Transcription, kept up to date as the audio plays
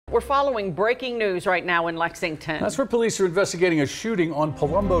we're following breaking news right now in Lexington. That's where police are investigating a shooting on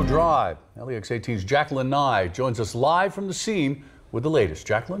Palumbo Drive. LEX 18's Jacqueline Nye joins us live from the scene with the latest.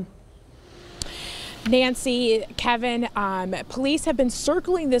 Jacqueline? Nancy, Kevin, police have been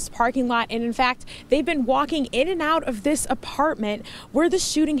circling this parking lot, and in fact, they've been walking in and out of this apartment where the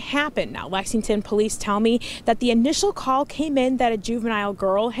shooting happened. Now, Lexington police tell me that the initial call came in that a juvenile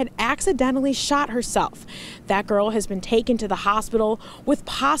girl had accidentally shot herself. That girl has been taken to the hospital with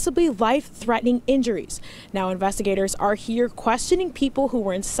possibly life-threatening injuries. Now, investigators are here questioning people who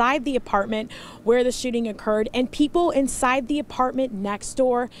were inside the apartment where the shooting occurred and people inside the apartment next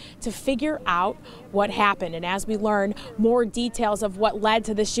door to figure out what happened. And as we learn more details of what led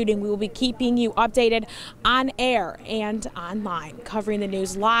to the shooting, we will be keeping you updated on air and online. Covering the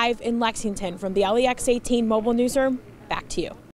news live in Lexington from the LEX 18 mobile newsroom, back to you.